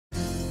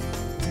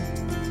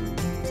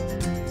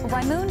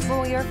Raimund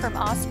Royer from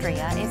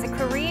Austria is a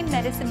Korean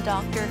medicine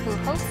doctor who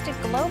hosted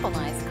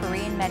Globalize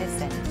Korean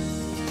medicine.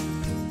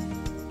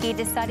 He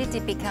decided to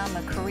become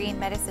a Korean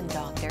medicine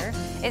doctor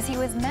as he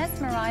was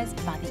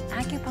mesmerized by the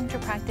acupuncture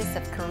practice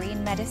of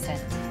Korean medicine.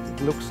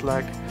 It looks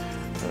like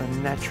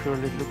natural,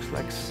 it looks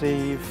like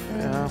safe.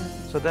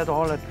 So that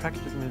all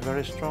attracted me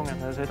very strong,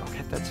 and I said,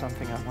 okay, that's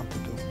something I want to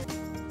do.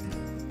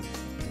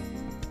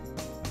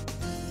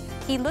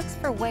 He looks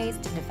for ways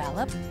to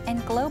develop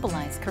and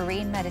globalize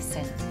Korean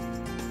medicine.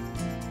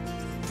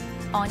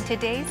 On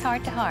today's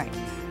Heart to Heart,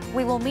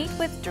 we will meet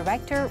with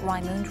director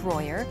Raimund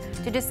Royer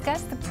to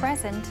discuss the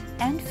present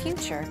and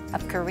future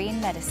of Korean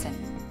medicine.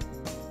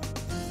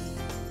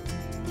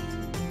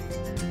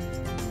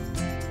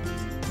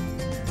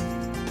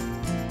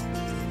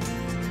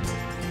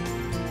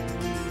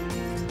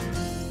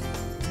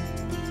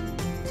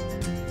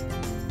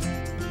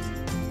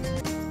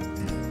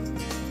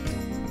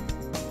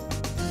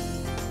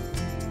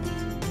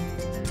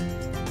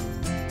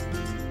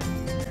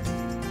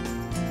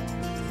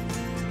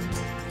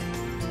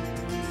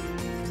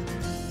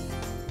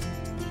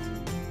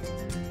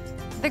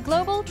 The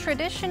global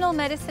traditional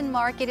medicine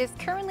market is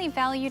currently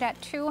valued at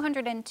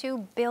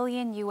 $202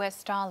 billion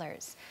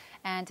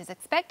and is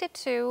expected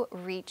to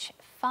reach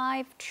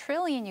 $5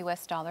 trillion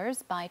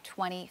by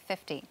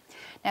 2050.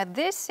 Now,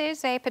 this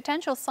is a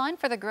potential sign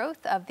for the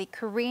growth of the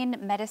Korean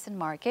medicine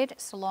market,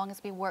 so long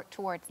as we work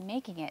towards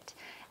making it.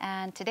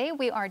 And today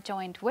we are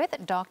joined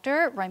with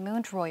Dr.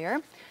 Raimund Royer,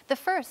 the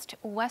first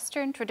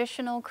Western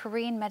traditional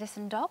Korean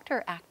medicine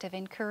doctor active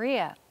in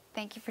Korea.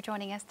 Thank you for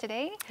joining us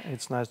today.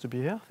 It's nice to be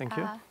here. Thank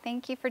you.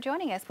 Thank you for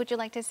joining us. Would you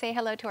like to say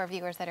hello to our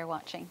viewers that are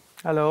watching?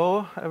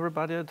 Hello,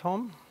 everybody at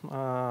home.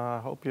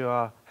 Hope you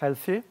are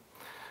healthy.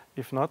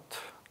 If not,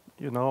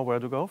 you know where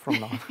to go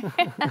from now.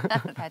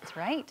 That's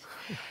right.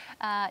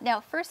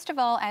 Now, first of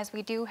all, as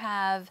we do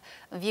have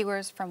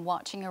viewers from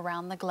watching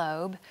around the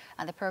globe,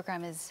 the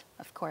program is,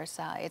 of course,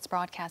 it's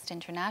broadcast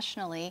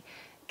internationally.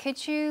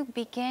 Could you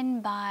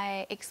begin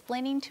by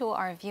explaining to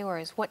our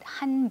viewers what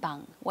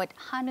한방, what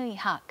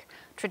한의학,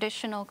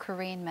 traditional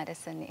Korean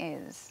medicine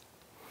is?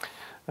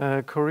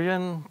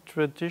 Korean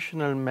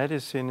traditional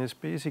medicine is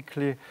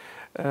basically,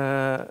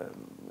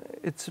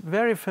 it's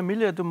very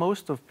familiar to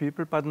most of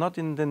people, but not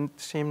in the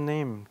same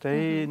name.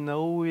 They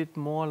know it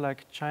more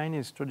like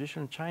Chinese,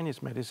 traditional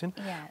Chinese medicine,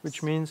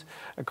 which means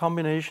a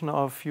combination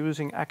of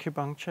using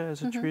acupuncture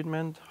as a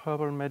treatment,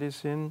 herbal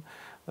medicine,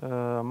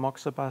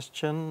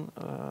 moxibustion,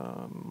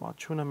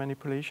 tuna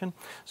manipulation.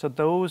 So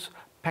those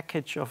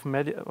package of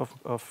medical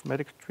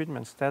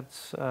treatments,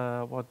 that's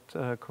what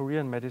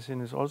Korean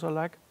medicine is also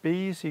like.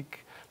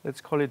 Basic,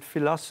 let's call it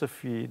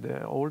philosophy,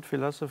 the old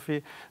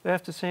philosophy. They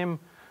have the same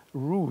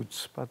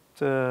roots, but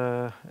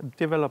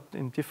developed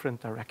in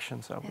different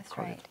directions, I would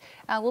call it.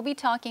 We'll be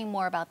talking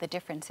more about the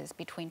differences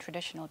between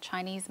traditional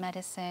Chinese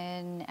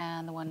medicine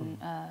and the one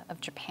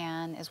of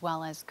Japan, as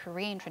well as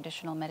Korean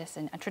traditional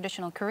medicine,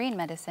 traditional Korean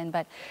medicine.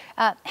 But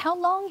how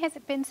long has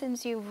it been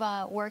since you've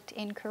worked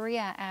in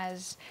Korea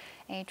as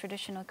a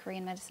traditional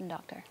Korean medicine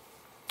doctor?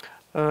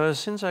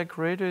 Since I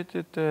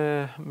graduated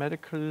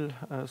medical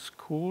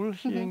school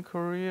here in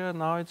Korea,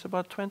 now it's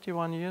about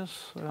 21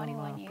 years,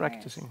 21 years.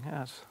 Practicing,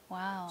 yes.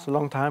 Wow. It's a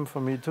long time for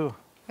me too.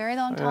 Very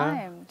long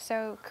time.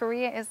 So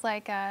Korea is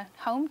like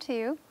home to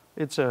you?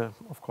 It's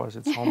of course,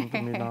 it's home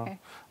to me now.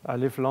 I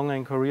live longer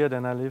in Korea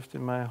than I lived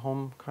in my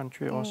home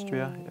country,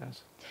 Austria,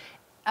 yes.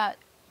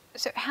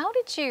 So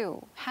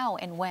how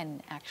and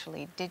when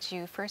actually did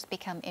you first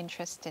become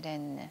interested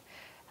in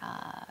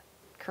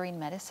Korean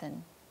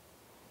medicine?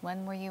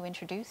 When were you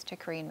introduced to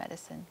Korean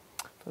medicine?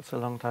 That's a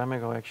long time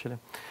ago, actually.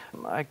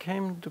 I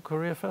came to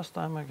Korea, first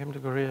time I came to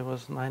Korea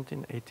was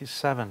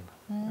 1987.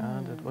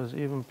 And it was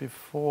even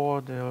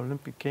before the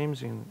Olympic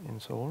Games in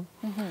Seoul.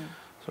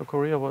 So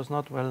Korea was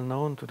not well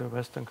known to the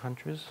Western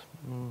countries.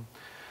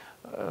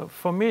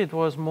 For me, it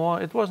was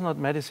not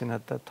medicine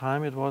at that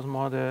time, it was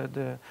more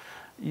the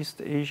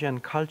East Asian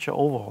culture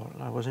overall.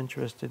 I was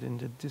interested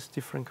in this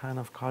different kind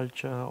of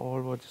culture,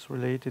 all what is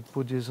related,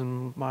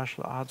 Buddhism,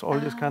 martial arts, all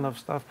this kind of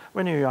stuff.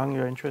 When you're young,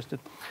 you're interested.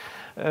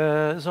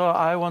 So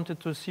I wanted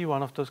to see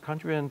one of those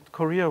countries, and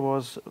Korea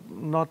was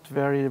not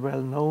very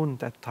well known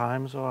that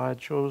time, so I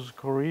chose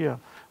Korea.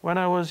 When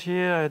I was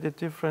here, I did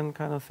different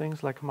kind of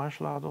things, like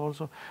martial art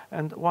also,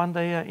 and one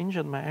day I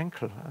injured my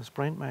ankle, I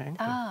sprained my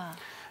ankle.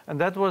 And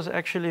that was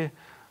actually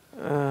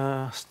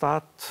the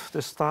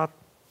start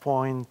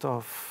point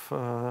of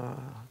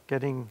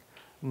getting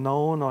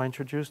known or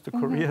introduced to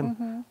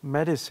Korean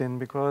medicine,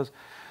 because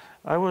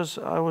I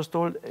was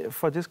told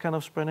for this kind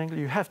of sprained ankle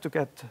you have to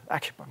get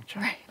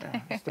acupuncture. Right.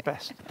 Yeah, it's the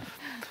best.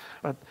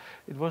 But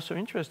it was so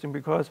interesting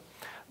because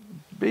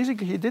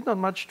basically he did not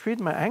much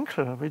treat my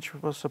ankle, which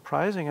was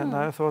surprising, and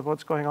I thought,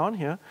 what's going on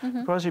here?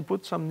 Because he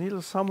put some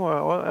needles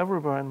somewhere,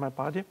 everywhere in my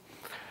body.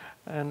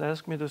 and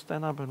asked me to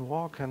stand up and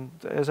walk. And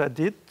as I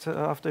did,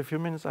 after a few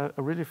minutes, I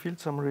really felt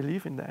some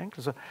relief in the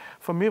ankle. So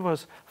for me, it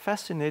was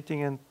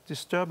fascinating and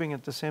disturbing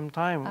at the same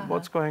time.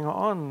 What's going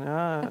on?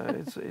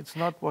 It's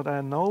not what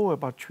I know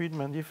about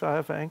treatment. If I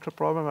have an ankle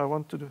problem, I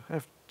want to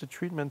have the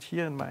treatment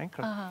here in my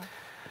ankle.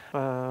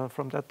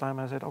 From that time,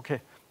 I said,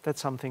 okay,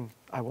 that's something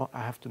I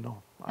have to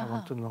know. I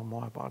want to know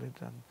more about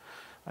it. And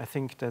I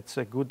think that's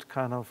a good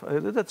kind of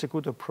that's a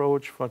good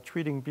approach for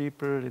treating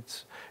people.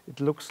 It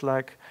looks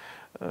like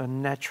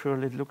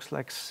natural. It looks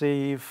like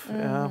safe.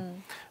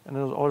 And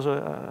also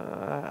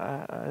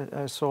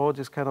I saw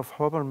this kind of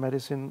herbal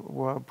medicine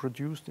were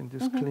produced in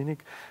this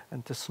clinic,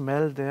 and the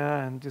smell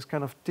there, and this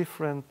kind of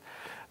different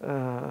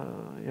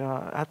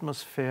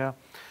atmosphere.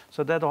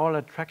 So that all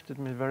attracted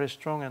me very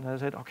strong, and I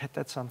said, okay,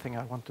 that's something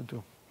I want to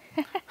do.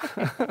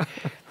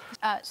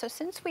 So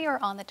since we are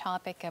on the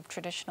topic of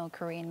traditional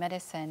Korean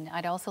medicine,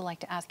 I'd also like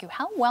to ask you,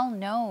 how well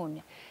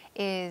known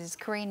is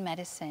Korean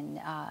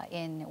medicine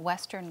in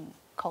Western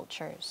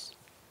cultures?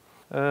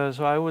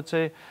 So I would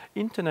say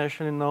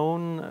internationally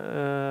known,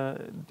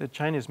 the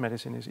Chinese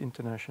medicine is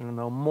internationally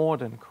known more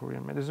than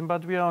Korean medicine,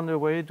 but we are on the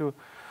way to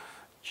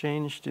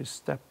change this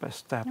step by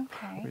step.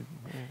 Okay.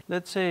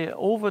 Let's say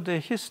over the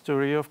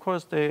history, of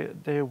course,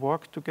 they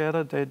worked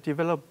together, they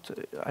developed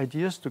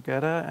ideas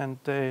together, and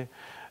they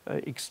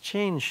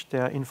exchanged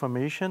their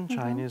information,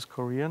 Chinese,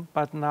 Korean.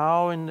 But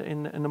now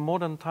in the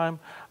modern time,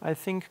 I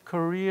think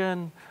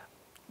Korean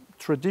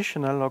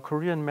traditional or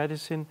Korean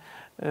medicine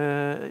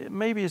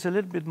maybe is a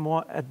little bit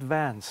more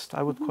advanced.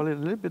 I would call it a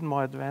little bit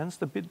more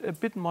advanced, a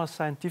bit more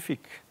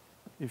scientific,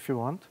 if you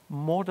want.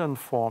 Modern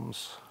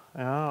forms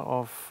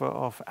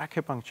of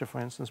acupuncture,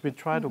 for instance. We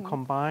try to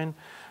combine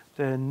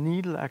the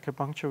needle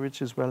acupuncture, which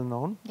is well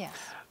known,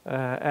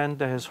 and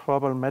there's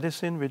herbal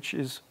medicine, which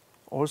is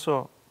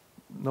also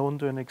known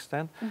to an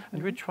extent,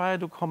 and we try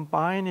to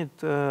combine it,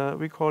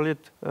 we call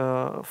it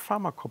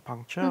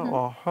pharmacopuncture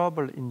or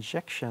herbal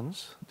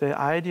injections. The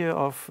idea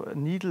of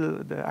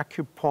needle, the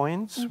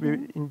acupoints,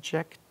 we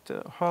inject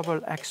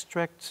herbal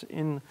extracts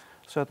in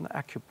certain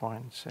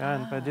acupoints,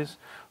 and by this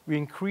we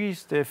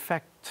increase the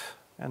effect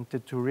and the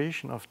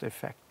duration of the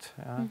effect.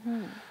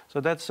 So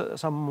that's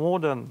some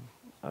modern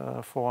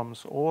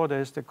forms. Or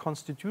there's the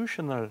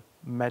constitutional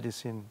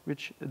medicine,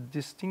 which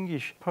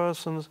distinguish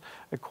persons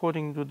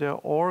according to their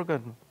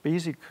organ,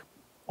 basic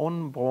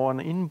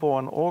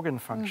inborn organ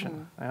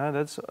function.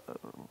 That's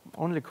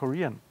only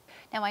Korean.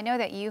 Now, I know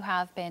that you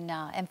have been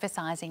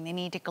emphasizing the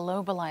need to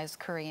globalize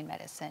Korean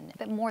medicine,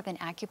 but more than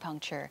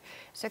acupuncture.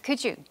 So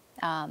could you,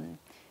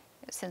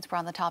 since we're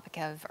on the topic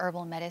of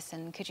herbal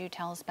medicine, could you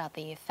tell us about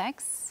the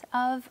effects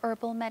of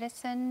herbal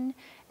medicine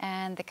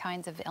and the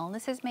kinds of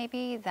illnesses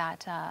maybe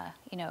that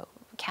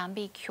can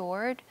be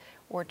cured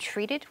or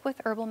treated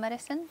with herbal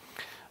medicine?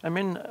 I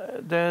mean,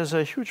 there's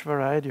a huge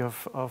variety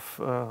of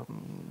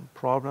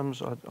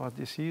problems or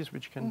disease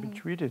which can be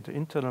treated.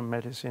 Internal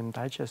medicine,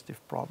 digestive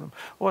problem,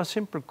 or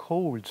simple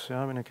colds.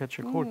 When I catch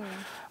a cold,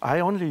 I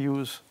only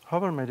use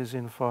herbal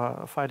medicine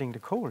for fighting the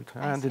cold,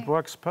 and it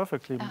works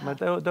perfectly.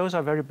 But those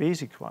are very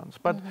basic ones.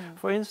 But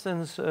for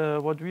instance,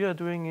 what we are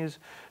doing is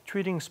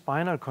treating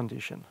spinal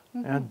condition,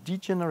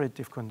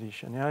 degenerative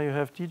condition. You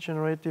have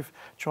degenerative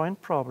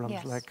joint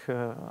problems like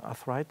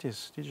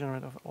arthritis,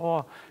 degenerative,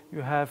 or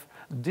you have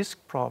disc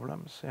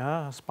problems,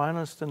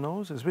 spinal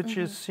stenosis, which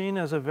is seen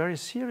as a very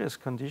serious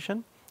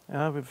condition,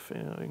 with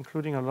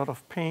including a lot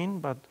of pain,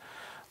 but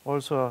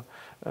also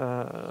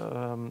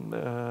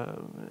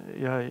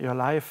your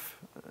life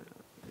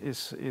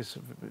is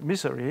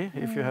misery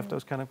if you have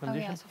those kind of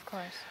conditions. Oh, yes, of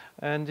course.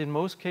 And in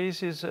most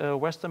cases,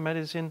 Western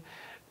medicine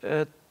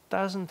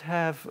doesn't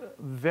have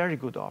very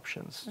good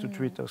options to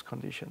treat those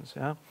conditions.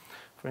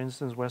 For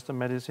instance, Western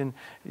medicine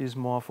is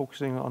more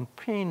focusing on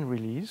pain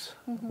release,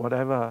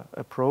 whatever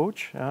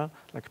approach,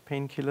 like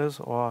painkillers,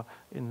 or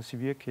in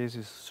severe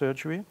cases,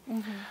 surgery.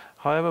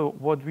 However,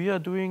 what we are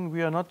doing,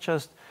 we are not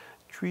just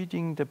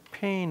treating the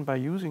pain by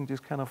using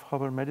this kind of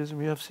herbal medicine.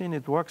 We have seen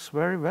it works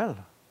very well,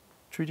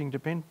 treating the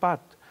pain.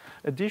 But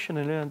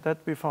additionally, and that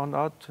we found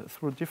out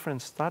through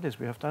different studies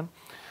we have done,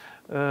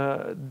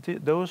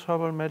 those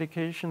herbal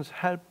medications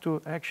help to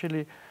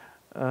actually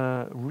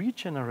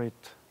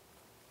regenerate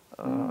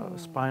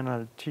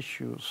spinal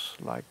tissues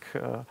like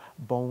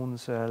bone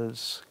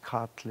cells,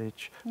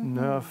 cartilage,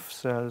 nerve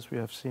cells we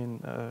have seen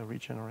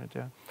regenerate.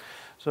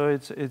 So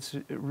it's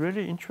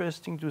really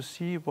interesting to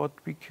see what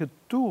we could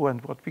do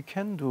and what we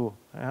can do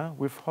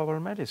with herbal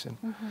medicine.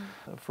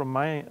 From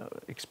my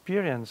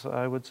experience,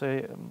 I would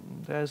say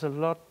there's a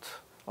lot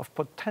of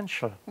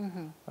potential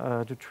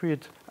to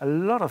treat a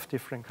lot of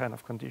different kind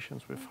of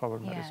conditions with herbal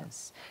medicine.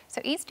 Yes. So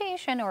East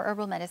Asian or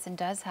herbal medicine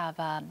does have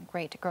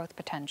great growth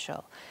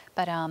potential,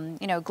 but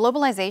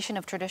globalization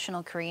of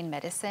traditional Korean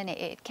medicine,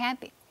 it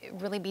can't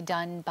really be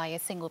done by a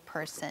single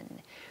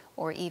person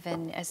or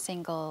even a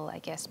single, I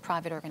guess,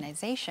 private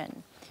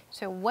organization.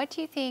 So what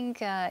do you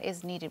think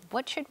is needed?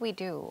 What should we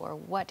do, or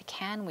what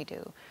can we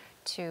do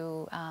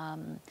to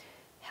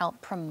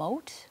help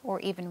promote or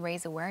even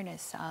raise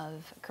awareness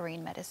of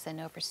Korean medicine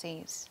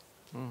overseas?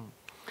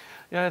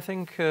 Yeah, I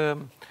think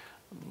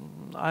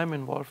I'm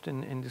involved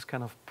in this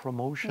kind of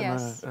promotional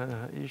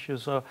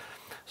issues. So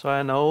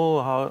I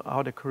know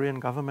how the Korean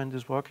government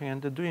is working,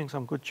 and they're doing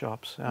some good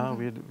jobs.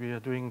 We are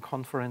doing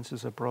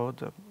conferences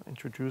abroad,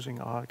 introducing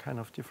our kind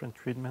of different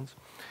treatments.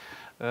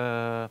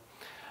 But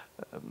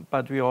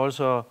we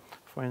also,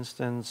 for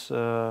instance,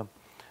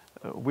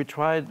 we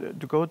try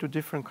to go to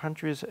different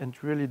countries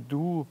and really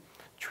do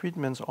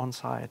treatments on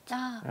site,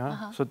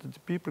 so that the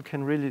people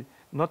can really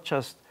not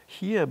just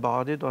hear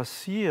about it or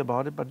see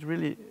about it, but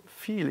really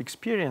feel,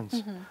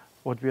 experience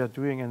what we are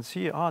doing and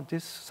see,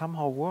 this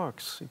somehow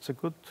works. It's a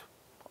good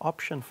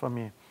option for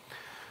me.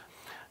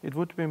 It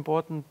would be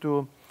important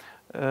to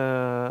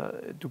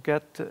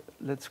get,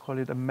 let's call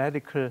it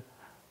a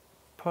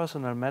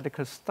personal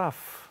medical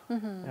staff,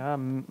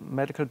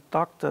 medical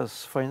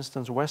doctors, for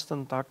instance,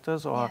 Western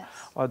doctors, or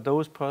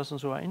those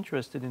persons who are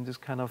interested in this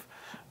kind of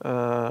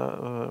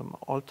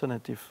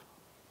alternative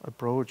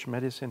approach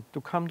medicine,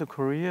 to come to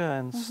Korea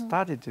and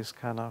study this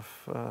kind of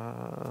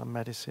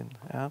medicine.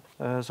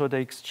 So the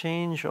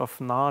exchange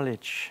of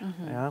knowledge,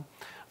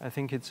 I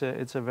think it's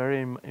a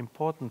very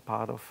important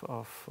part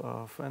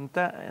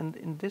and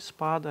in this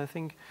part, I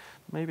think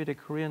maybe the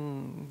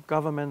Korean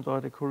government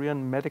or the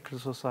Korean medical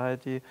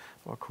society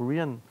or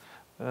Korean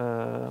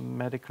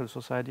medical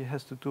society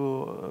has to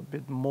do a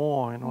bit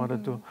more in order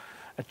to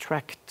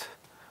attract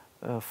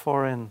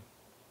foreign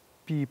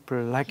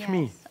people like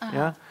me,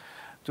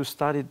 to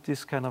study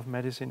this kind of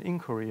medicine in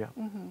Korea.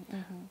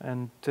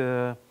 And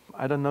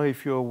I don't know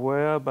if you're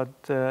aware, but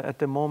at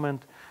the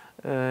moment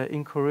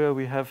in Korea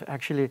we have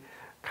actually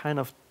kind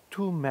of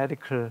two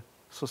medical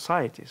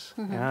societies.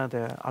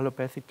 The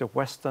allopathic, the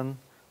Western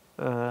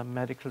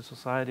medical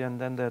society,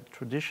 and then the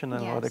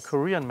traditional or the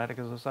Korean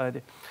medical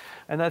society.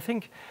 And I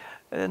think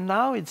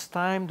now it's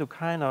time to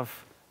kind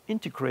of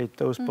integrate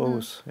those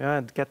both,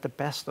 and get the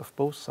best of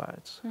both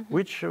sides,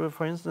 which,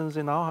 for instance,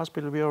 in our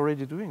hospital we are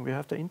already doing. We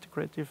have the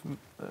integrative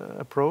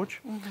approach.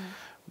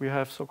 We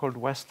have so-called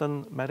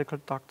Western medical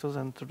doctors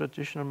and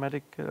traditional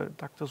medical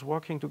doctors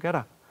working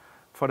together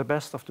for the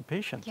best of the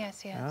patient.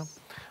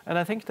 And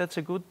I think that's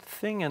a good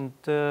thing, and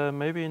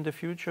maybe in the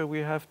future we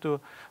have to,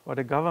 or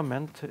the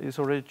government is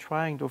already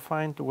trying to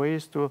find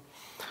ways to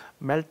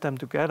melt them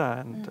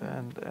together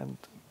and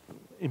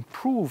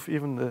improve,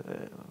 even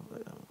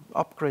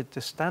upgrade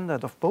the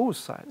standard of both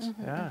sides.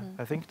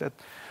 I think that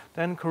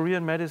then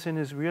Korean medicine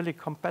is really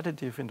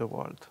competitive in the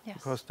world,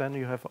 because then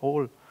you have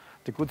all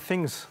the good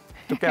things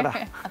together.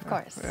 Of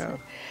course.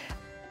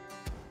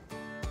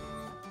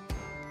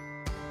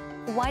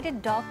 Why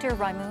did Dr.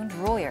 Raimund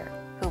Royer,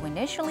 who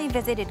initially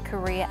visited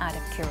Korea out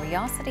of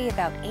curiosity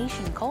about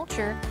Asian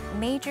culture,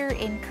 major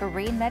in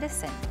Korean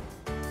medicine?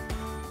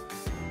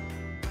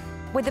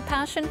 With a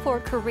passion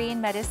for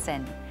Korean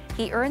medicine,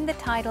 he earned the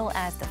title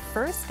as the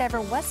first ever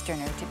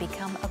Westerner to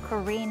become a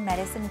Korean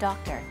medicine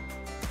doctor.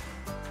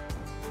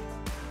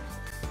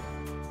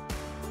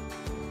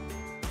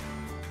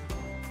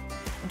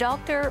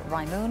 Dr.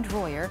 Raimund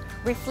Royer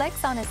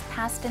reflects on his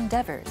past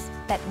endeavors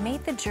that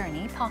made the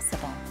journey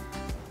possible.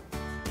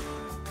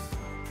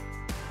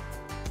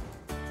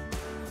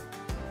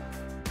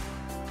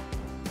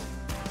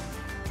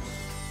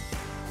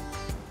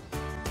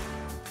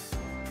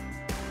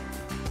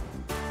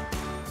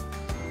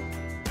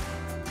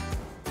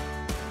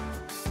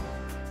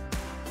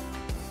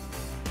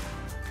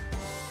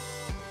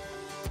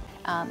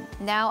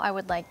 Now I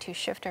would like to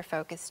shift our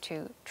focus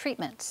to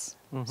treatments.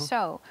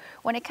 So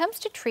when it comes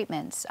to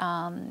treatments,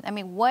 I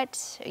mean,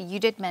 you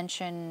did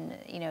mention,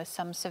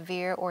 some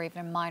severe or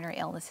even minor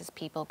illnesses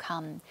people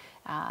come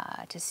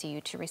to see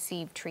you to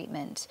receive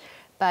treatment.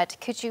 But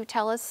could you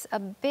tell us a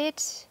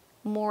bit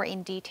more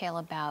in detail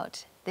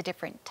about the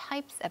different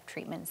types of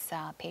treatments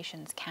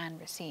patients can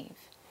receive?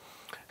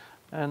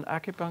 And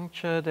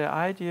acupuncture, the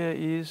idea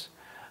is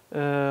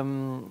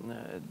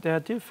there are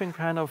different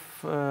kind of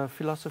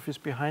philosophies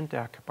behind the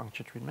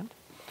acupuncture treatment.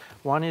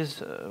 One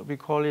is, we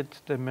call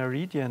it the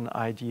meridian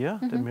idea,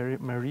 the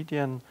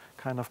meridian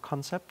kind of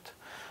concept.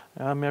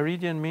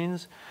 Meridian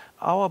means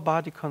our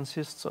body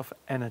consists of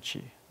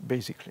energy,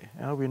 basically.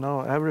 We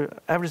know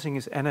everything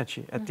is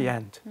energy at the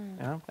end.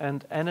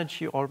 And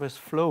energy always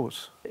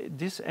flows.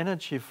 This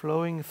energy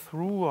flowing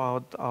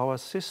throughout our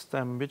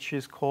system, which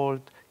is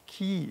called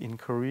Qi in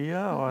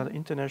Korea, or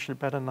internationally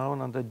better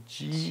known under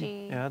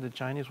Ji, the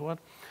Chinese word.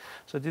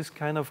 So this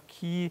kind of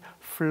Qi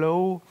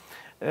flow,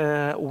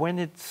 when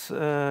it's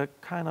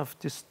kind of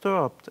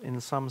disturbed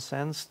in some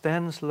sense,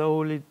 then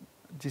slowly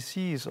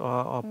disease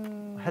or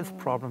health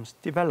problems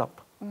develop.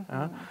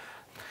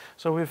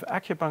 So with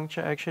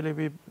acupuncture,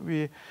 actually,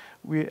 we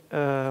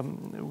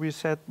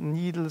set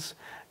needles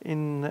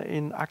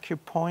in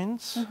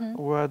acupoints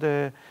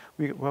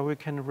where we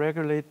can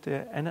regulate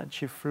the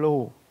energy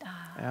flow.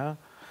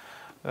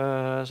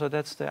 So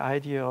that's the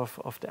idea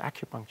of the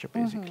acupuncture,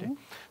 basically.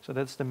 So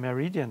that's the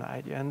meridian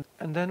idea.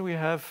 And then we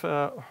have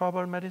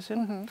herbal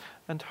medicine.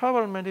 And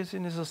herbal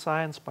medicine is a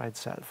science by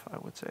itself, I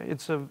would say.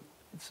 It's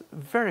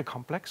very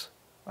complex,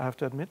 I have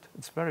to admit.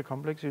 It's very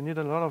complex. You need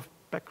a lot of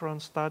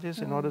background studies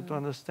in order to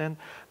understand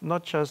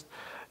not just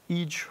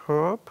each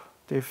herb.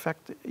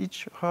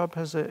 Each herb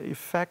has an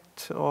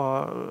effect,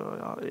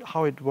 or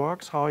how it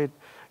works, how it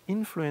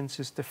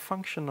influences the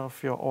function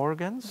of your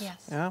organs.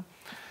 Yes.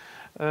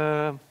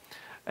 Yeah.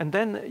 And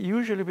then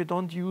usually we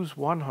don't use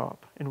one herb.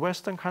 In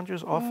Western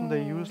countries, often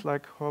they use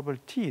like herbal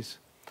teas,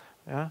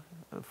 yeah,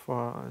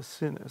 for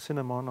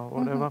cinnamon or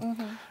whatever,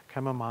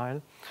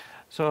 chamomile.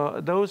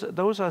 So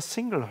those are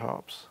single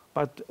herbs.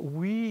 But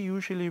we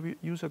usually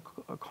use a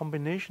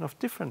combination of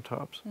different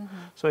herbs.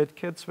 So it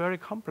gets very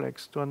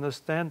complex to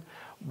understand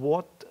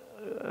what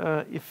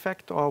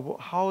effect or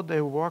how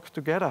they work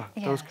together,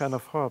 those kind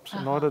of herbs,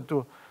 in order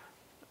to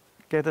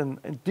get an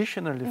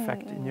additional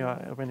effect in your,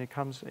 when it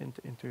comes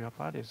into your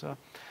body. So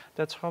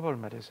that's herbal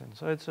medicine.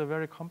 So it's a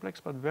very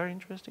complex but very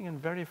interesting and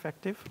very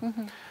effective.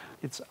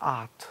 It's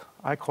art.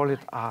 I call it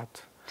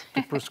art.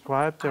 To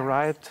prescribe the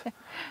right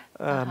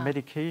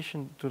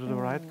medication to the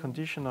right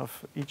condition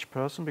of each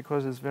person,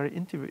 because it's very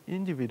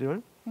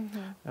individual.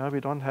 We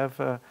don't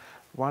have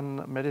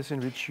one medicine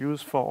which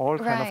used for all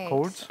kind of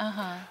colds.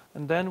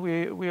 And then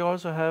we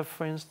also have,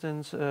 for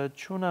instance,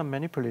 tuna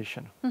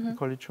manipulation. We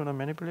call it tuna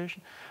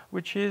manipulation,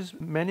 which is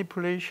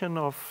manipulation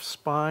of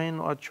spine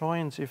or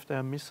joints if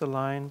they're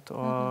misaligned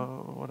or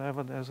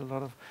whatever. There's a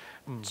lot of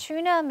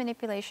tuna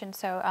manipulation.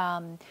 So, I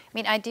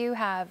mean, I do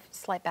have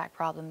slight back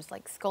problems,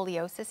 like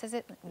scoliosis, is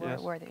it?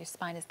 Where your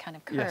spine is kind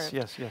of curved.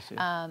 Yes.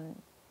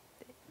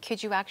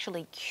 Could you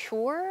actually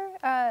cure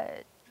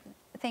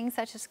things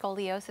such as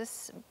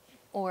scoliosis,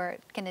 or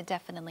can it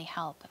definitely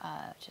help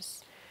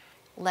just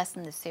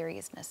lessen the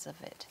seriousness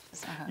of it?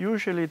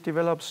 Usually it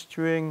develops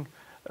during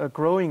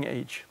growing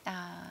age.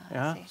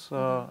 Yeah,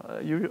 so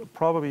you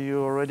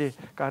already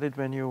got it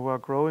when you were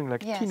growing,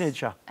 like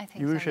teenager. I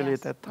think usually so,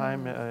 at that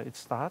time it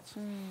starts.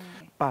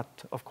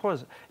 But of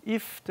course,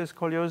 if the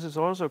scoliosis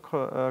also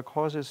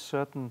causes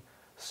certain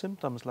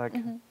symptoms, like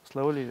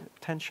slowly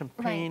tension,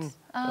 pain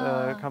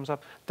comes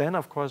up, then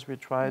of course we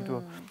try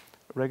to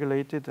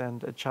regulate it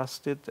and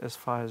adjust it as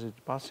far as it's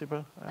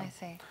possible. I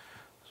see.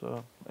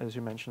 So, as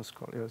you mentioned,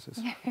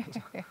 scoliosis.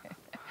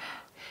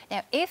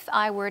 Now, if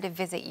I were to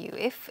visit you,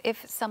 if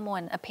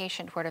a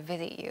patient were to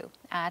visit you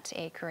at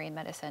a Korean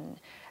medicine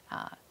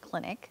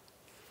clinic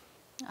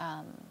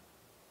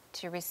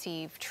to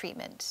receive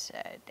treatment,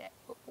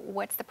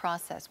 what's the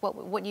process?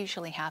 What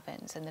usually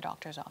happens in the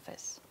doctor's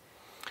office?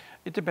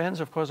 It depends,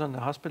 of course, on the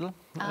hospital.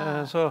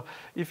 So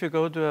if you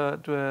go to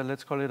a,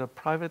 let's call it a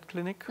private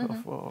clinic,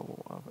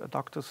 a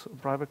doctor's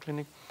private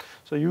clinic,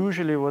 so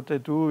usually what they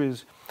do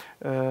is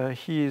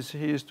he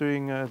is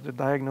doing the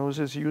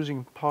diagnosis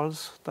using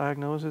pulse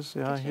diagnosis.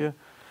 Yeah, here.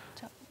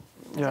 So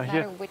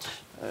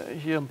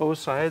here on both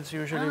sides.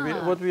 Usually,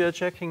 what we are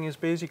checking is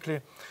basically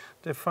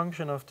the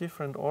function of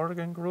different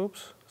organ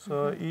groups.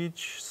 So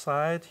each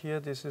side here,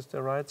 this is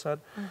the right side.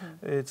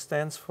 It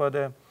stands for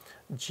the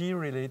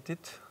G-related.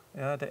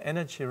 Yeah, the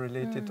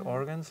energy-related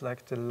organs,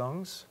 like the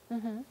lungs,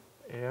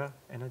 air,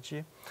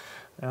 energy,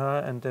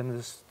 and then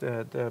there's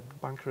the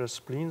pancreas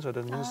spleen. So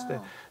that means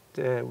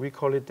we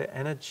call it the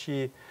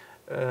energy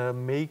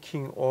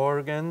making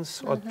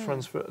organs or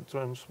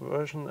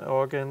transversion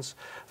organs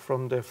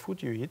from the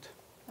food you eat.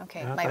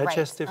 Okay,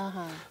 digestive.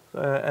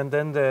 And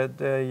then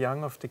the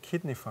yang of the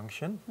kidney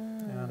function.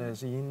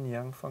 There's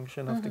yin-yang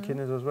function of the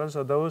kidneys as well.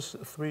 So those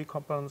three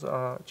compounds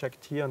are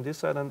checked here on this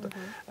side,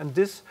 and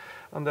this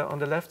on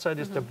the left side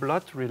is the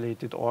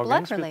blood-related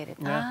organs. Blood-related,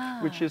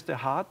 which is the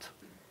heart,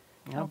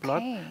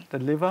 blood, the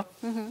liver,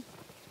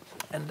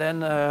 and then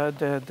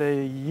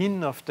the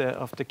yin of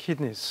the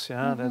kidneys.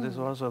 Yeah, that is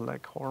also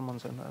like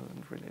hormones and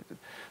related.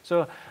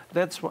 So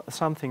that's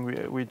something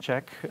we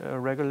check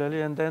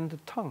regularly, and then the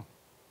tongue.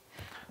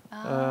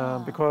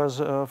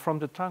 Because from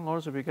the tongue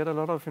also we get a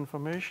lot of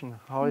information.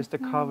 How is the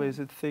cover? Is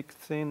it thick,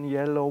 thin,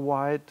 yellow,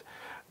 white?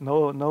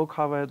 No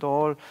cover at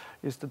all.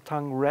 Is the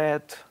tongue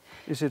red?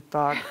 Is it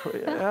dark?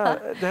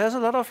 There's a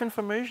lot of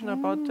information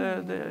about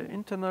the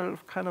internal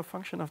kind of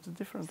function of the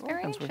different organs.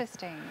 Very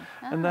interesting.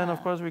 And then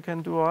of course we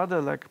can do other,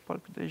 like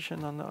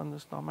palpitation on the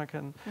stomach,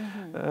 and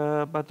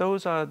but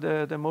those are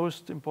the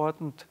most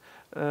important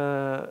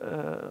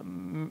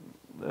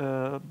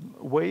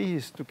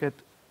ways to get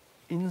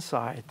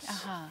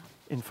insights,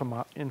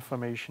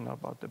 information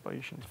about the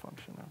patient's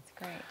function. That's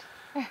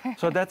great.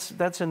 So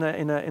that's in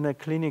a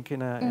clinic,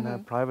 in a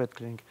private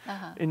clinic.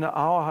 In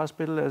our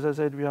hospital, as I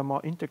said, we are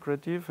more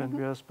integrative, and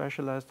we are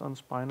specialized on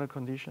spinal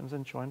conditions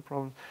and joint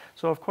problems.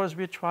 So of course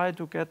we try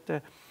to get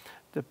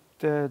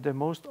the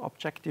most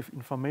objective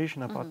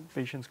information about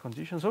patient's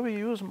conditions. So we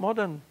use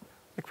modern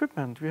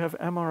equipment. We have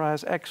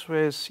MRIs,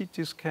 X-rays,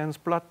 CT scans,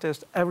 blood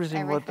tests,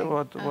 everything. What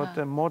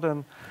the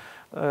modern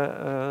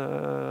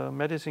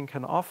medicine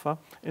can offer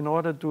in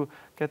order to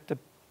get the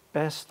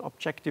best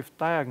objective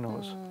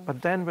diagnosis.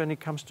 But then when it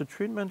comes to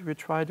treatment, we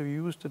try to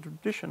use the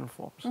traditional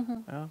forms.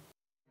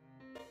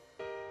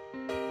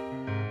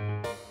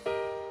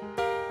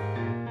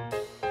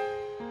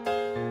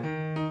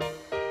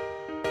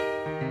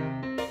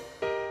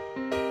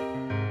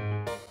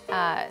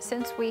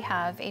 since we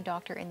have a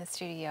doctor in the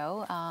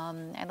studio,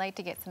 I'd like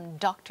to get some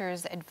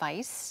doctor's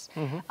advice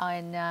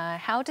on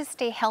how to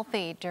stay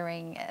healthy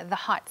during the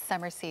hot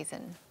summer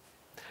season.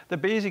 The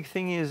basic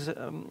thing is,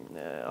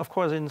 of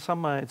course, in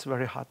summer it's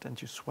very hot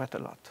and you sweat a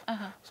lot.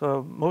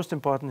 So most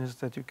important is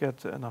that you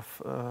get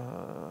enough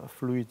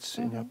fluids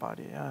in your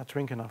body.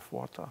 Drink enough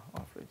water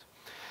or fluids.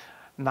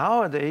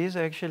 Nowadays,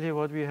 actually,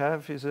 what we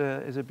have is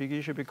a big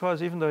issue,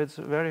 because even though it's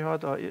very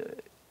hot, or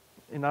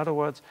in other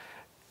words,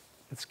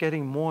 it's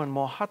getting more and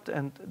more hot,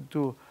 and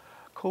to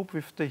cope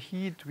with the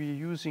heat, we're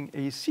using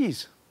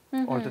ACs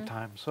all the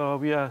time. So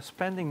we are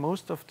spending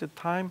most of the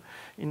time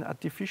in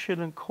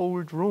artificial and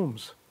cold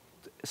rooms.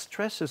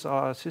 Stresses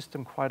our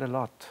system quite a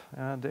lot.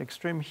 The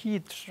extreme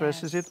heat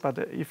stresses it, but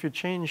if you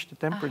change the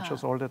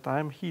temperatures all the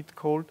time, heat,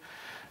 cold,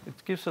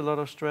 it gives a lot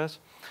of stress.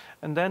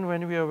 And then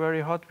when we are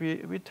very hot,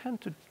 we tend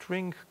to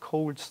drink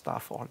cold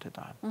stuff all the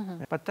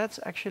time. But that's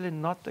actually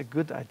not a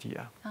good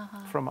idea.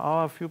 From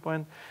our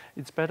viewpoint,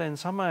 it's better in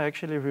summer.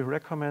 Actually, we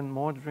recommend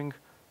more drink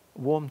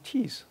warm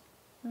teas.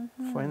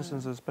 For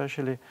instance,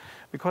 especially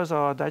because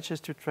our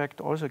digestive tract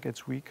also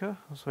gets weaker.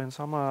 So in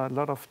summer, a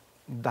lot of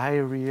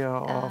diarrhea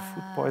or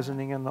food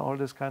poisoning and all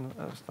this kind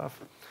of stuff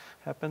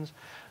happens.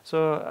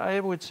 So I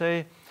would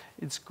say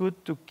it's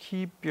good to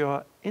keep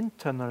your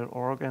internal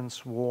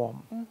organs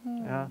warm.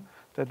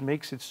 That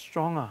makes it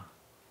stronger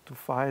to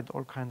fight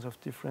all kinds of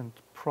different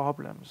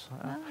problems.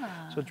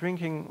 So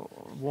drinking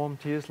warm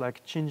teas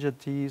like ginger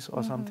teas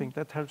or something,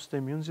 that helps the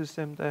immune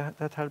system,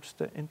 that helps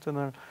the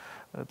internal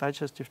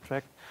digestive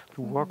tract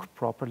to work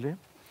properly.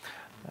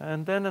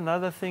 And then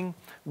another thing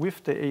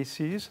with the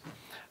ACs,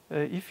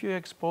 if you're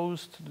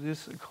exposed to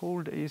this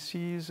cold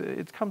ACs,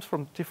 it comes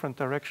from different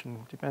direction,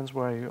 depends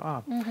where you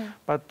are.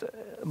 But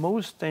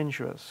most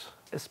dangerous,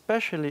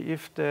 especially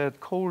if the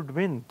cold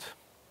wind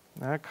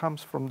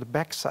comes from the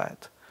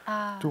backside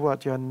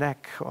toward your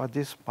neck or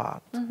this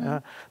part.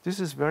 This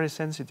is very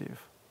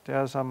sensitive. There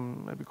are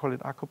some, we call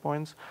it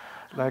acupoints.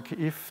 Like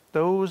if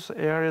those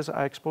areas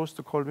are exposed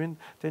to cold wind,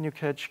 then you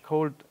catch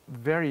cold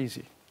very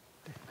easy.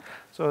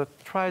 So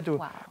try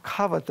to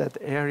cover that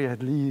area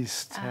at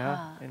least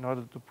in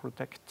order to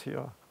protect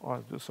your,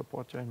 or to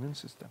support your immune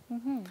system.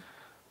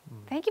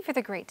 Thank you for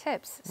the great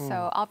tips.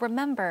 So I'll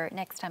remember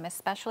next time,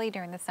 especially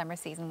during the summer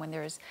season when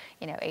there's,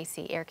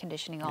 AC, air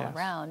conditioning all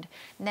around,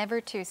 never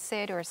to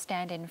sit or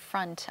stand in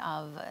front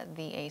of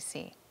the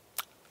AC.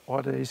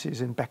 Or the AC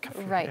is in back of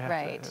you.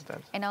 Right.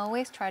 And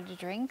always try to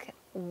drink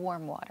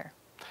warm water.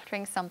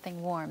 Drink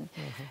something warm.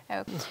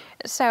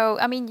 So,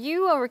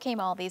 you overcame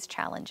all these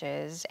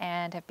challenges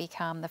and have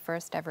become the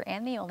first ever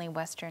and the only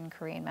Western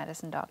Korean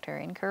medicine doctor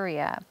in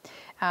Korea.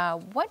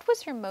 What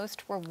was your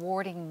most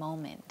rewarding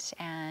moment?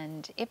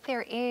 And if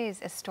there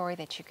is a story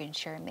that you can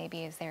share,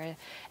 maybe is there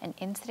an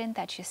incident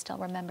that you still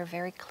remember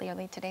very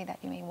clearly today that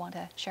you may want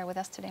to share with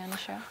us today on the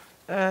show?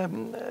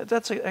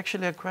 That's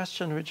actually a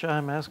question which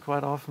I'm asked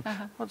quite often.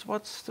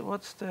 What's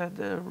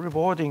the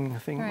rewarding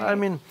thing?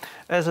 Right.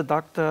 As a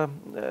doctor,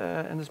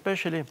 and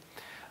especially,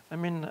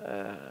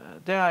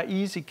 there are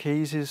easy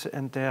cases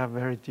and there are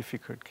very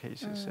difficult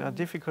cases.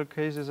 Difficult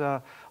cases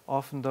are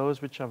often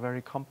those which are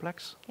very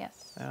complex.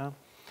 Yes.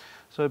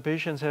 So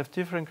patients have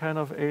different kind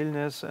of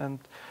illness, and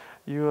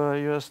you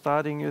are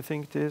starting, you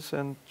think this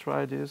and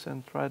try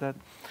that.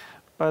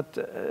 But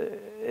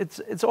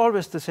it's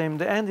always the same.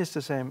 The end is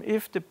the same.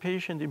 If the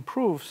patient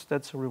improves,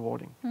 that's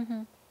rewarding.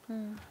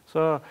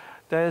 So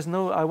there is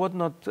no. I would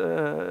not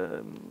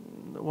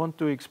want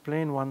to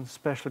explain one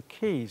special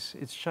case.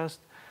 It's just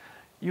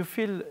you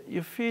feel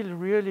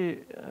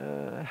really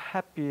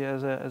happy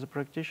as a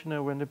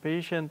practitioner when the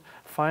patient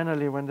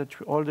finally, when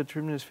all the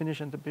treatment is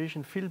finished and the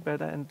patient feel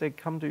better and they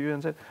come to you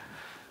and say,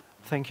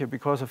 "Thank you.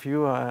 Because of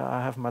you,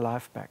 I have my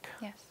life back."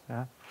 Yes.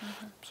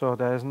 So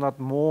there is not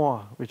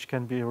more which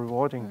can be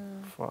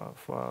rewarding for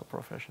a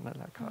professional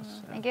like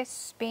us. I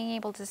guess being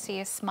able to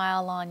see a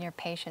smile on your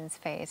patient's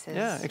face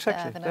is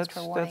exactly. the most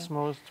rewarding. That's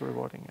most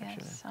rewarding,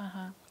 actually.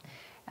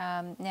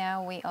 Yes.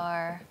 Now we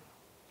are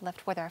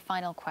left with our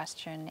final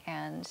question,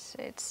 and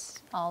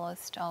it's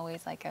almost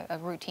always like a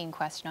routine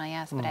question I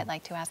ask, but I'd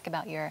like to ask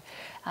about your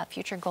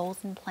future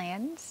goals and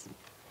plans.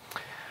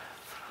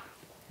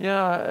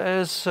 Yeah,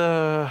 as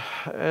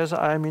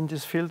I'm in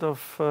this field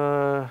of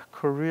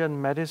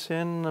Korean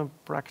medicine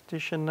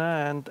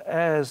practitioner, and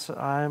as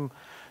I'm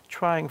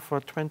trying for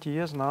 20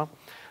 years now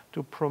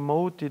to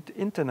promote it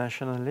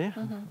internationally,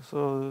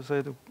 so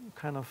to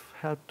kind of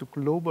help to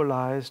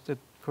globalize the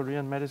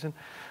Korean medicine,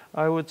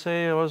 I would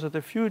say also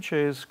the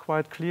future is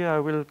quite clear. I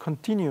will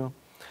continue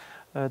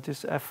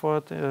this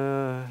effort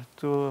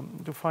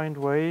to find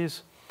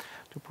ways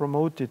to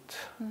promote it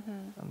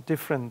on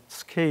different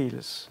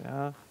scales.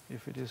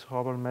 If it is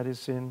herbal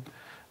medicine,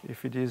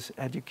 if it is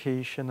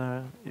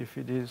educational, if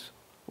it is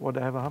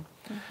whatever,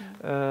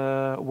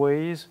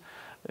 ways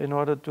in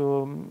order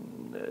to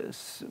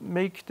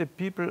make the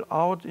people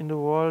out in the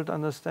world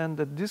understand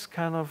that this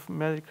kind of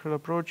medical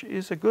approach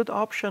is a good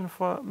option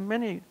for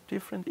many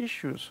different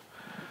issues.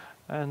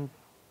 And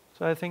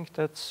so I think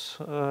that's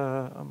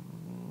an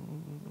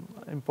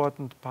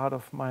important part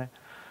of my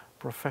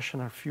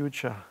professional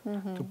future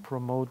to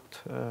promote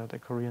the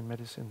Korean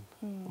medicine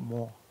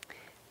more.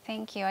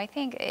 Thank you. I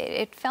think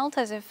it felt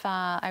as if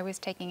I was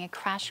taking a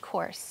crash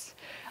course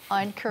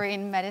on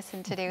Korean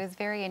medicine today. It was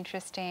very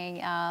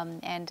interesting,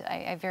 and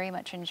I very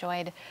much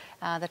enjoyed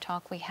the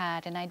talk we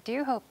had. And I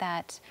do hope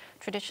that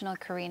traditional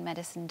Korean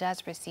medicine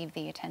does receive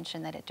the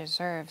attention that it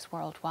deserves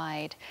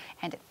worldwide.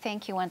 And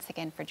thank you once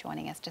again for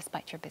joining us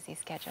despite your busy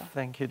schedule.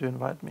 Thank you to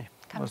invite me.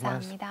 It was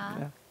nice. 감사합니다.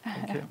 Yeah,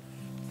 thank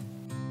you.